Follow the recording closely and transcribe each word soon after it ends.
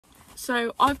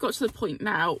So I've got to the point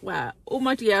now where all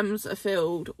my DMs are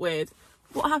filled with,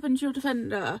 what happened to your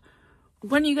Defender?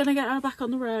 When are you going to get her back on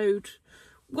the road?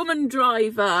 Woman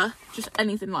driver, just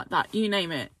anything like that, you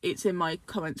name it, it's in my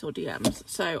comments or DMs.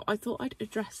 So I thought I'd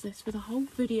address this with a whole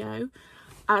video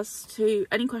as to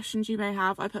any questions you may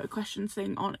have. I put a questions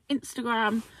thing on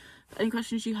Instagram, any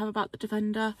questions you have about the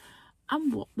Defender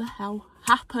and what the hell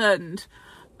happened.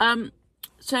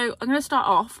 So I'm going to start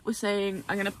off with saying,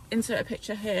 I'm going to insert a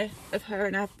picture here of her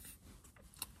in a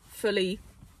fully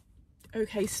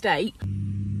okay state.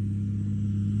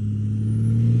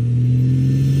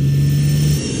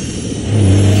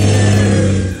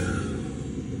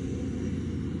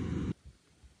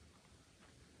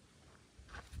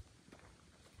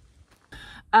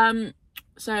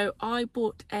 So I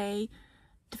bought a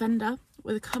Defender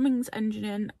with a Cummins engine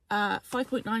in,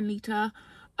 5.9 litre,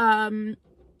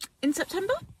 in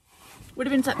September. Would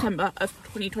have been September of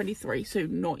 2023, so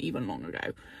not even long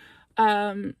ago.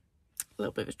 A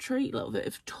little bit of a treat, a little bit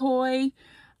of a toy,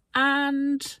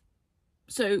 and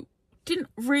so didn't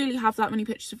really have that many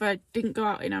pictures of her, didn't go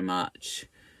out in her much.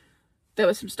 There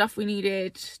was some stuff we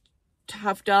needed to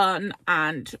have done,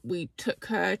 and we took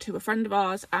her to a friend of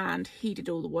ours and he did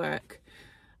all the work,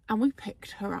 and we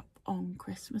picked her up on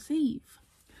Christmas Eve.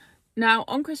 Now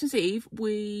on Christmas Eve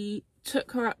we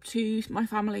took her up to my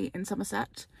family in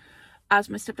Somerset, as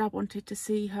my stepdad wanted to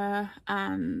see her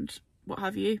and what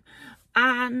have you,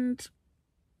 and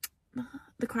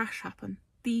the crash happened.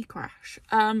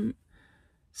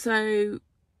 So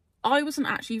I wasn't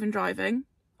actually even driving.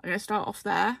 I'm going to start off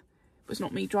there. It was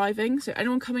not me driving, so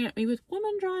anyone coming at me with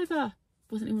woman driver,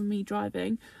 wasn't even me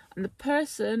driving. And the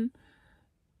person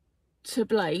to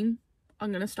blame, I'm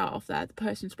going to start off there, the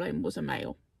person to blame was a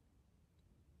male.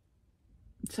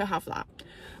 So have that.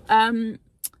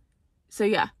 So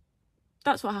yeah,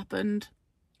 that's what happened.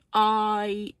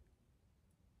 I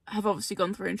have obviously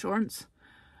gone through insurance.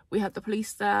 We had the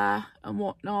police there and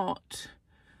whatnot.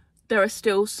 There are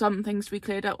still some things to be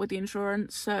cleared up with the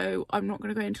insurance, so I'm not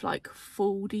going to go into like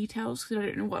full details because I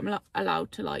don't know what I'm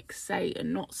allowed to like say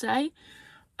and not say.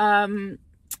 I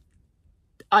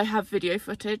have video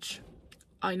footage.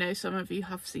 I know some of you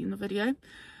have seen the video.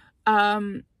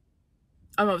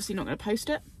 I'm obviously not going to post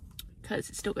it because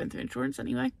it's still going through insurance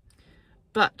anyway.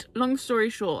 But long story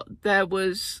short, there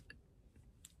was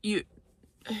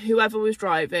whoever was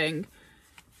driving,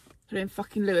 in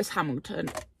fucking Lewis Hamilton,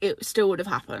 it still would have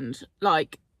happened.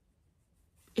 Like,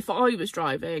 if I was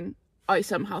driving, I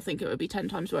somehow think it would be 10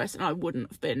 times worse and I wouldn't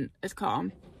have been as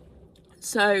calm.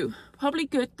 So probably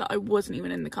good that I wasn't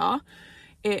even in the car.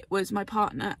 It was my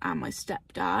partner and my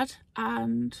stepdad,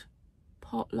 and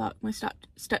potluck, my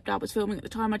stepdad was filming at the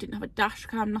time. I didn't have a dash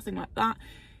cam, nothing like that.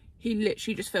 He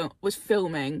literally just was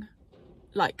filming,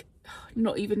 like,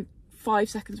 not even 5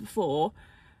 seconds before,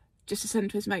 just to send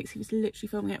to his mates. He was literally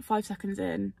filming it 5 seconds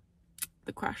in,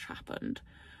 the crash happened.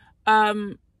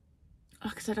 Like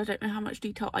I said, I don't know how much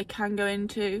detail I can go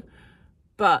into,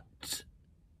 but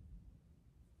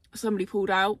somebody pulled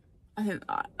out. I think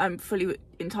I'm fully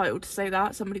entitled to say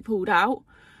that. Somebody pulled out.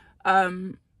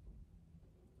 And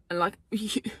like,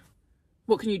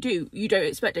 what can you do? You don't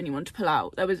expect anyone to pull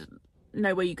out. There was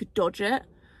no way you could dodge it.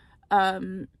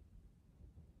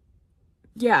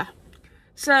 Yeah.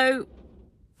 So,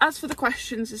 as for the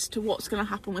questions as to what's going to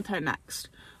happen with her next,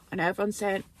 I know everyone's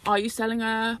saying, are you selling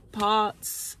her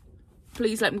parts?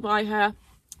 Please let me buy her.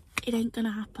 It ain't going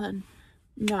to happen.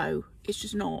 No, it's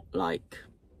just not. Like,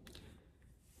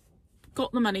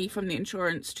 got the money from the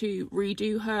insurance to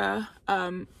redo her.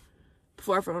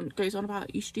 Before everyone goes on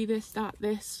about, you should do this, that,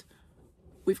 this.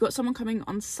 We've got someone coming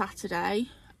on Saturday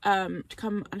to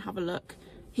come and have a look.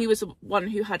 He was the one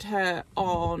who had her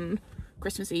on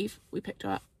Christmas Eve. We picked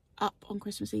her up on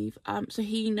Christmas Eve, so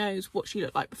he knows what she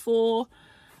looked like before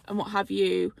and what have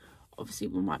you. Obviously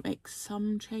we might make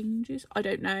some changes, I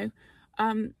don't know.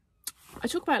 I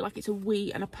talk about it like it's a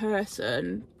we and a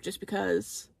person just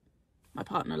because my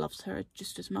partner loves her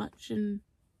just as much, and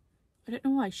I don't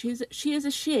know why. She is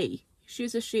a she.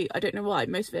 I don't know why.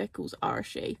 Most vehicles are a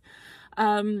she.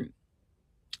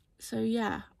 So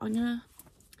yeah, I'm gonna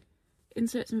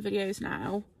insert some videos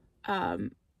now.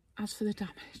 As for the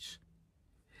damage,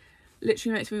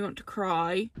 literally makes me want to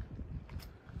cry.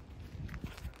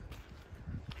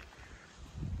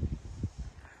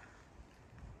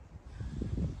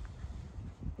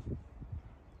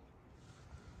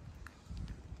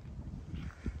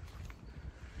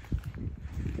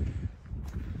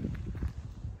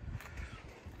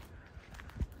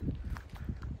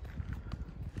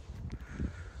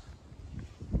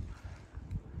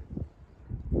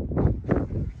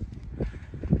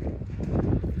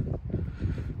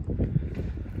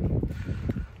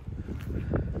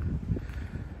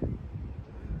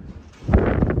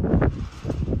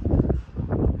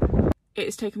 it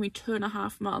has taken me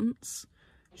 2.5 months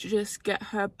to just get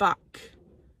her back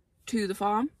to the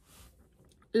farm,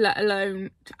 let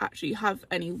alone to actually have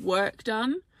any work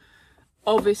done.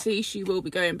 Obviously she will be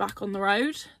going back on the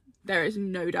road, there is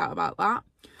no doubt about that.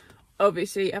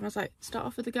 Obviously Emma's like, start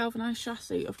off with a galvanised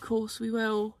chassis. Of course we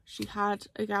will. She had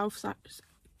a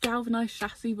galvanised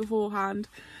chassis beforehand,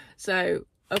 so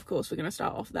of course we're going to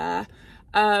start off there.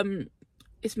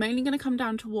 It's mainly going to come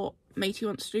down to what Matey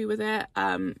wants to do with it.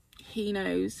 He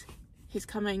knows his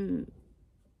coming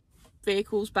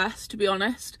vehicles best, to be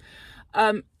honest.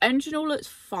 Engine all looks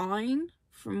fine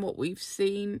from what we've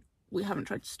seen. We haven't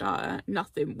tried to start her,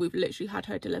 nothing. We've literally had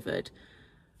her delivered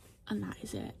and that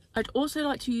is it. I'd also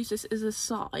like to use this as a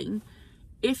sign.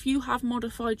 If you have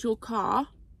modified your car,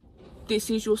 this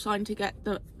is your sign to get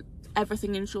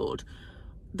everything insured.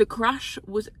 The crash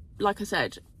was, like I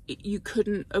said, you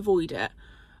couldn't avoid it.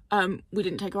 We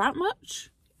didn't take her out much.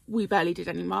 We barely did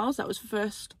any miles. That was the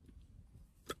first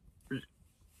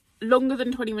longer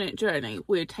than 20-minute journey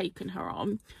we had taken her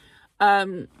on.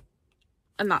 And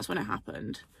that's when it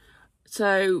happened.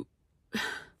 So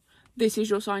this is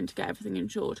your sign to get everything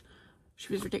insured.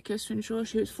 She was ridiculous to insure.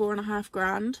 She was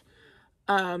 $4,500.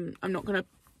 I'm not going to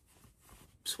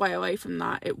sway away from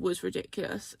that. It was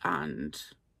ridiculous, and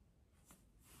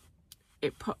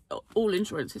all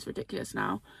insurance is ridiculous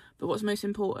now. But what's most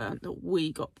important,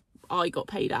 that I got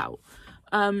paid out.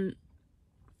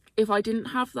 If I didn't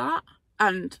have that,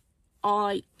 and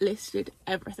I listed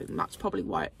everything, that's probably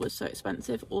why it was so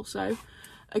expensive. Also,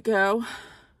 a girl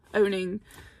owning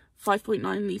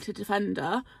 5.9 litre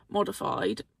Defender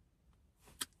modified,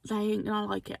 they ain't gonna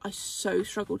like it. I so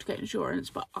struggled to get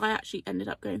insurance, but I actually ended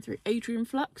up going through Adrian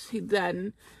Flux, who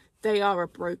then, they are a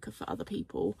broker for other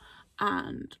people,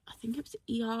 and I think it was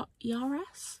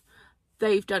ERS.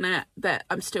 They've done it. That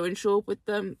I'm still insured with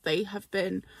them. They have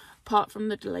been, apart from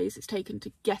the delays it's taken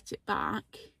to get it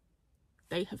back,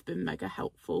 they have been mega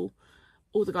helpful.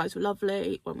 All the guys were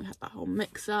lovely. When we had that whole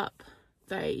mix up,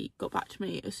 they got back to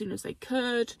me as soon as they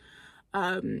could.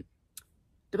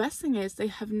 The best thing is they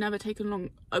have never taken long.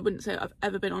 I wouldn't say I've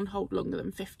ever been on hold longer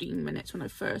than 15 minutes when I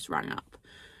first rang up,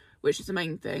 which is the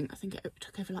main thing. I think it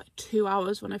took over like 2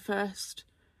 hours when I first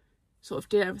sort of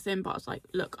did everything, but I was like,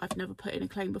 look, I've never put in a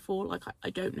claim before, like I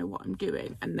don't know what I'm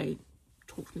doing, and they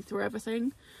talked me through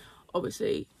everything.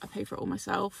 Obviously I pay for it all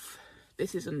myself.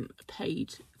 This isn't a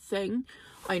paid thing.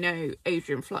 I know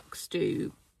Adrian Flux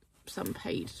do some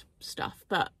paid stuff,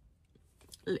 but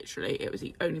literally it was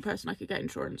the only person I could get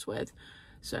insurance with,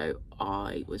 so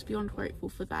I was beyond grateful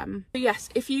for them. But yes,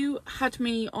 if you had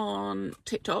me on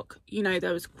TikTok, you know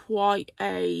there was quite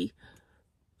a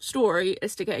story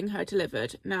as to getting her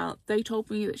delivered. Now, they told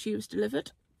me that she was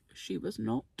delivered. She was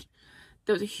not.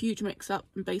 There was a huge mix-up,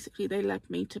 and basically they led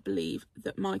me to believe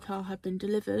that my car had been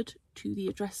delivered to the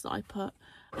address that I put,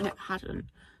 and it hadn't.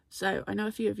 So I know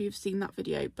a few of you have seen that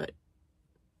video, but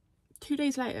 2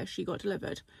 days later she got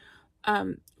delivered.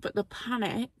 But the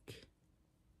panic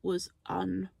was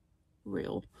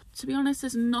unreal. To be honest,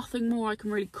 there's nothing more I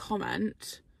can really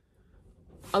comment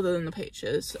other than the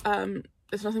pictures.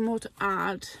 There's nothing more to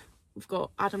add. We've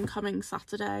got Adam coming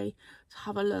Saturday to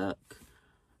have a look.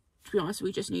 To be honest,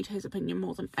 we just need his opinion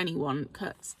more than anyone,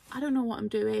 because I don't know what I'm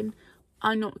doing.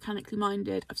 I'm not mechanically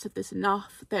minded. I've said this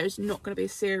enough. There's not going to be a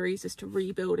series as to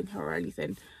rebuilding her or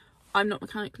anything. I'm not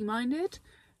mechanically minded.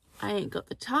 I ain't got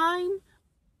the time.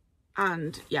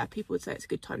 And yeah, people would say it's a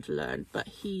good time to learn, but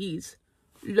he's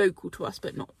local to us,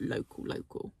 but not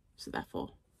local. So therefore,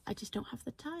 I just don't have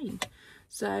the time.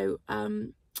 So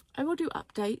I will do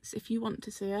updates if you want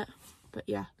to see it. But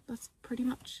yeah, that's pretty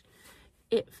much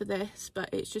it for this. But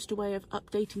it's just a way of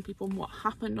updating people on what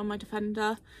happened on my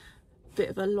Defender. Bit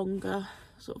of a longer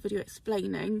sort of video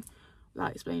explaining,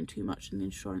 without explaining too much and the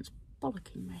insurance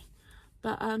bollocking me.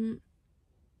 But I'm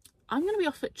going to be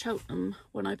off at Cheltenham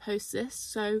when I post this,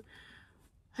 so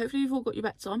hopefully you've all got your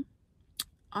bets on.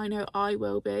 I know I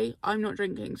will be. I'm not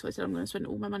drinking, so I said I'm going to spend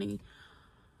all my money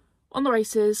on the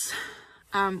races.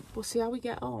 We'll see how we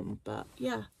get on, but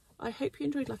yeah, I hope you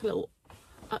enjoyed like a little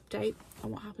update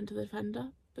on what happened to the Defender.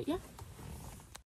 But yeah,